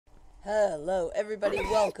Hello everybody,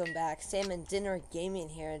 welcome back. Salmon Dinner Gaming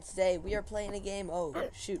here, and today we are playing a game. Oh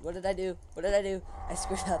shoot, what did I do? I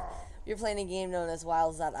screwed up. We're playing a game known as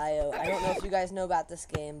Wilds.io. I don't know if you guys know about this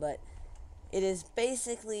game, but it is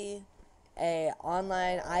basically a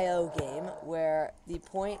online IO game where the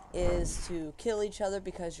point is to kill each other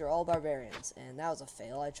because you're all barbarians. And that was a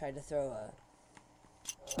fail. I tried to throw a...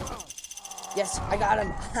 Yes, I got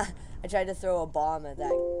him! I tried to throw a bomb at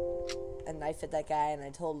a knife at that guy, and I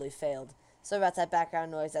totally failed. Sorry about that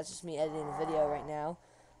background noise. That's just me editing the video right now.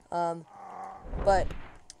 But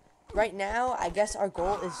right now, I guess our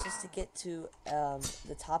goal is just to get to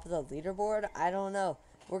the top of the leaderboard. I don't know.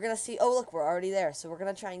 We're gonna see. Oh, look, we're already there. So we're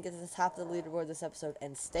gonna try and get to the top of the leaderboard this episode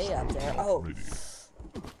and stay up there. Oh,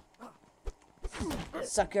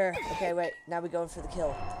 sucker. Okay, wait. Now we're going for the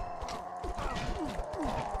kill.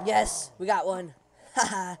 Yes, we got one.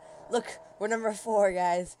 Haha. Look, we're number 4,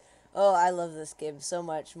 guys. Oh, I love this game so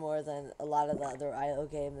much more than a lot of the other IO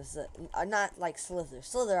games that are not like Slither.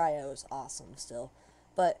 Slither IO is awesome still,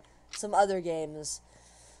 but some other games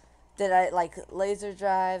that I like, Laser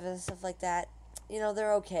Drive and stuff like that, you know,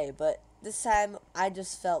 they're okay. But this time, I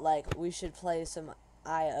just felt like we should play some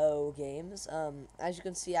IO games. As you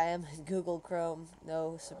can see, I am in Google Chrome.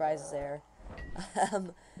 No surprises there.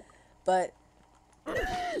 But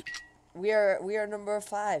we are number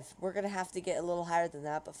 5. We're gonna have to get a little higher than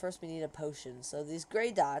that, but first we need a potion. So these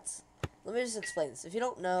gray dots, let me just explain this. If you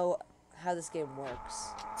don't know how this game works,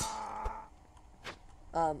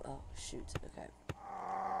 oh shoot, okay,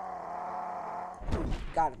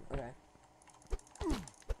 got him.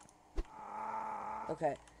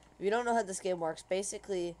 Okay, if you don't know how this game works,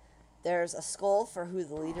 basically there's a skull for who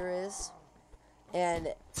the leader is,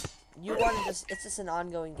 and you want to it's just an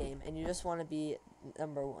ongoing game, and you just want to be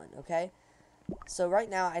number 1, okay? So right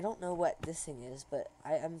now, I don't know what this thing is, but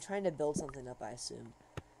I'm trying to build something up, I assume.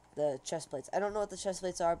 The chest plates. I don't know what the chest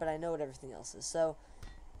plates are, but I know what everything else is. So,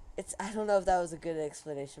 I don't know if that was a good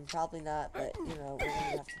explanation. Probably not, but, you know, we're going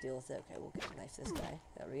to have to deal with it. Okay, we'll get a knife this guy.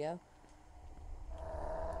 There we go.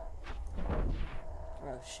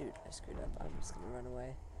 Oh, shoot. I screwed up. I'm just going to run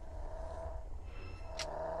away.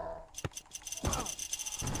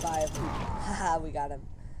 5. Haha, we got him.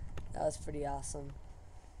 That was pretty awesome.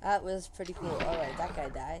 That was pretty cool. Alright, that guy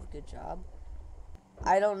died. Good job.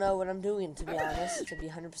 I don't know what I'm doing, to be honest. To be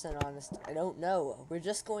 100% honest, I don't know. We're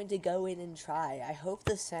just going to go in and try. I hope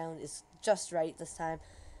the sound is just right this time.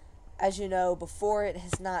 As you know, before it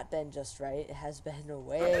has not been just right. It has been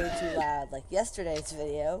way too loud. Like yesterday's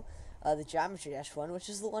video, the Geometry Dash one, which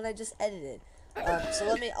is the one I just edited.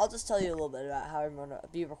 So I'll just tell you a little bit about how I'm going to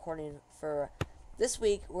be recording for this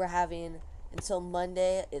week. We're having until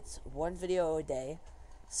Monday, it's 1 video a day.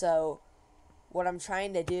 So what I'm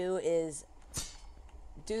trying to do is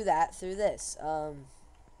do that through this. Oh,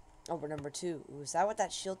 we're number 2. Ooh, is that what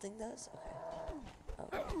that shield thing does? Okay. Oh,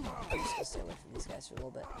 I'm just gonna stay away from these guys for a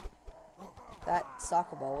little bit. That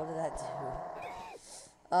soccer ball, what did that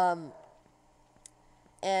do?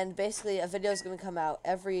 And basically a video is gonna come out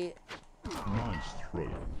every... Nice throw.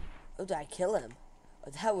 Oh, did I kill him?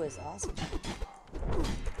 Oh, that was awesome.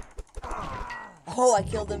 Oh, I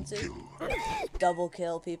killed him too. Double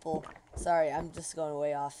kill, people. Sorry, I'm just going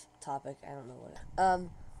way off topic. I don't know what.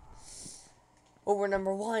 Oh, we're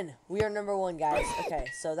number 1. We are number 1, guys. Okay,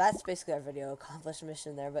 so that's basically our video. Accomplished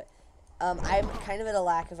mission there, but I'm kind of at a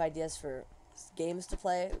lack of ideas for games to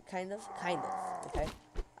play. Kind of. Okay,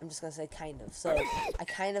 I'm just gonna say kind of. So I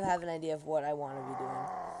kind of have an idea of what I want to be doing,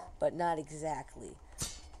 but not exactly.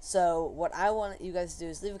 So, what I want you guys to do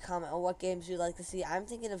is leave a comment on what games you'd like to see. I'm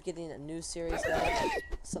thinking of getting a new series going, like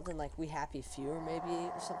something like We Happy Few, maybe,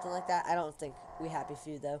 or something like that. I don't think We Happy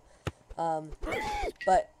Few, though.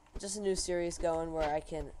 But just a new series going where I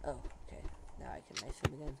can... Oh, okay. Now I can knife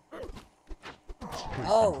him again.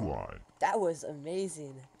 Oh, that was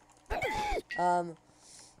amazing.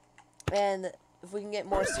 And if we can get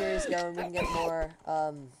more series going, we can get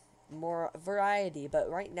more variety. But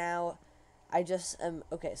right now... I just am,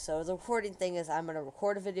 okay, so the recording thing is I'm going to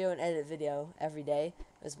record a video and edit video every day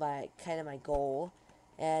is kind of my goal,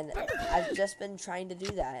 and I've just been trying to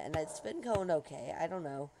do that, and it's been going okay. I don't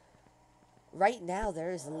know. Right now,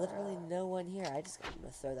 there is literally no one here. I'm going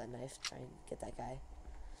to throw that knife, try and get that guy.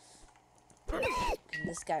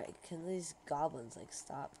 Can these goblins, like,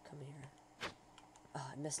 stop? Come here. Oh,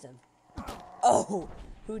 I missed him. Oh,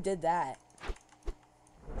 who did that?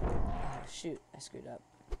 Oh, shoot, I screwed up.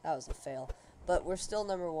 That was a fail. But we're still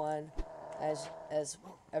number 1, as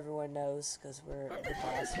everyone knows, because we're the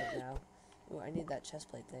boss right now. Ooh, I need that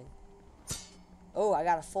chestplate thing. Oh, I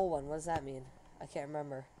got a full one. What does that mean? I can't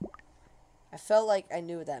remember. I felt like I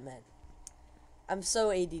knew what that meant. I'm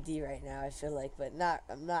so ADD right now, I feel like, but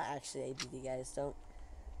I'm not actually ADD, guys.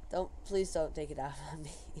 Please don't take it out on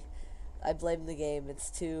me. I blame the game.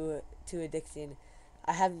 It's too addicting.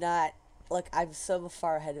 I have not, look, I'm so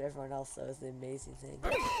far ahead of everyone else, though, is the amazing thing.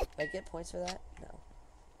 Do I get points for that? No.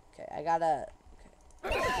 Okay, I gotta,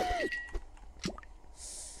 okay.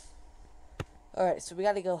 Alright, so we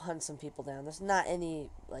gotta go hunt some people down. There's not any,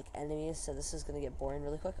 like, enemies, so this is gonna get boring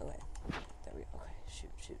really quick. Okay. There we go. Okay, shoot.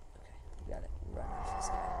 Okay, we gotta run after this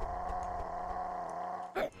guy.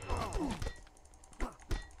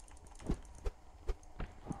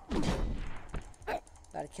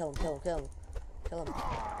 Gotta kill him.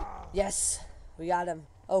 Yes! We got him.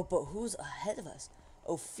 Oh, but who's ahead of us?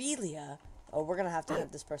 Ophelia? Oh, we're gonna have to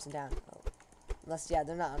hunt this person down. Oh. Unless, yeah,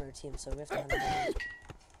 they're not on our team, so we have to hunt them down.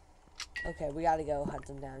 Okay, we gotta go hunt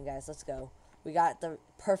them down, guys. Let's go. We got the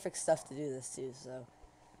perfect stuff to do this, too, so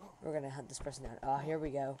we're gonna hunt this person down. Oh, here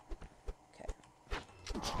we go. Okay.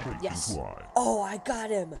 Yes! Oh, I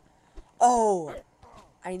got him! Oh!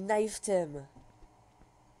 I knifed him.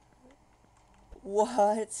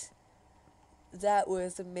 What? That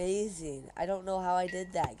was amazing. I don't know how I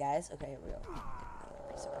did that, guys. Okay, here we go.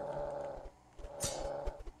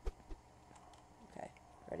 Okay,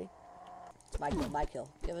 ready? It's my kill.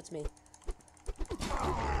 Give it to me.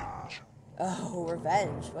 Oh,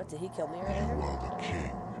 revenge. What, did he kill me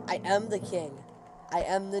earlier? I am the king. I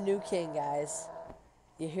am the new king, guys.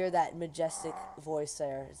 You hear that majestic voice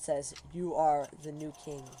there. It says, you are the new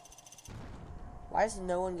king. Why does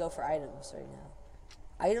no one go for items right now?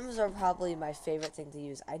 Items are probably my favorite thing to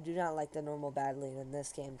use. I do not like the normal battling in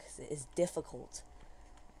this game because it is difficult.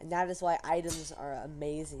 And that is why items are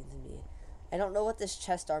amazing to me. I don't know what this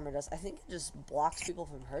chest armor does. I think it just blocks people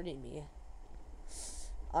from hurting me.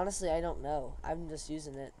 Honestly, I don't know. I'm just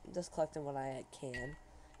using it. I'm just collecting what I can.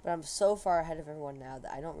 But I'm so far ahead of everyone now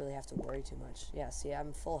that I don't really have to worry too much. Yeah, see,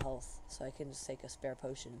 I'm full health, so I can just take a spare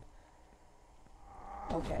potion.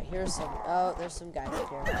 Okay, here's some... Oh, there's some guys up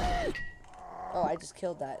here. Oh, I just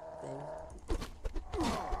killed that thing.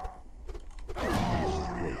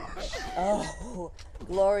 Oh,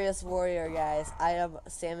 glorious warrior, guys. I am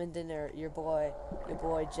Salmon Dinner, your boy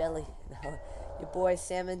Jelly. No, your boy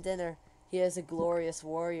Salmon Dinner. He is a glorious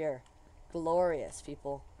warrior. Glorious,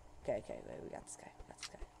 people. Okay, wait, we got this guy.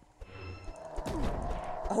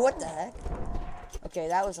 Oh, what the heck? Okay,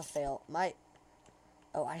 that was a fail.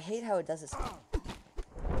 Oh, I hate how it does this.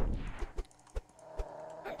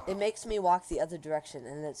 It makes me walk the other direction,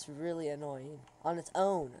 and it's really annoying. On its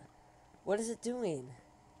own. What is it doing?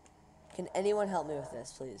 Can anyone help me with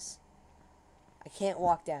this, please? I can't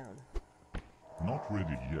walk down. Not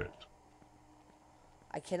ready yet.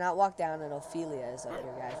 I cannot walk down, and Ophelia is up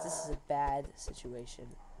here, guys. This is a bad situation.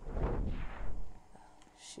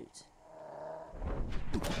 Shoot.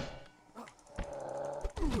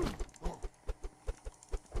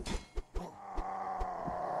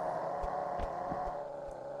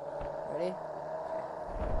 Ready?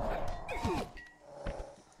 Okay.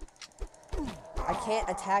 I can't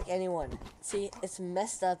attack anyone. See, it's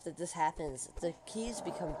messed up that this happens. The keys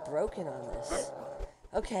become broken on this.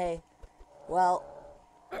 Okay. Well,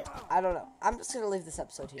 I don't know. I'm just going to leave this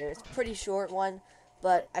episode here. It's a pretty short one,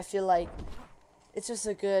 but I feel like it's just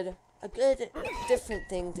a good different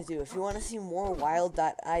thing to do. If you want to see more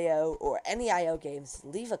Wild.io or any IO games,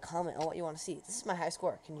 leave a comment on what you want to see. This is my high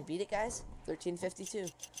score. Can you beat it, guys? 1352.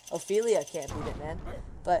 Ophelia can't beat it, man.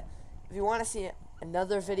 But if you want to see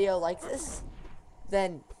another video like this,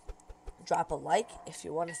 then drop a like. If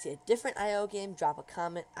you want to see a different IO game, drop a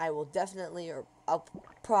comment. I will definitely, or I'll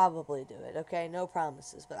probably do it, okay? No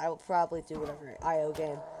promises, but I will probably do whatever IO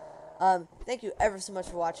game. Thank you ever so much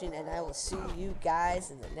for watching, and I will see you guys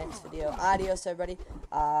in the next video. Adios, everybody.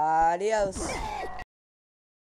 Adios.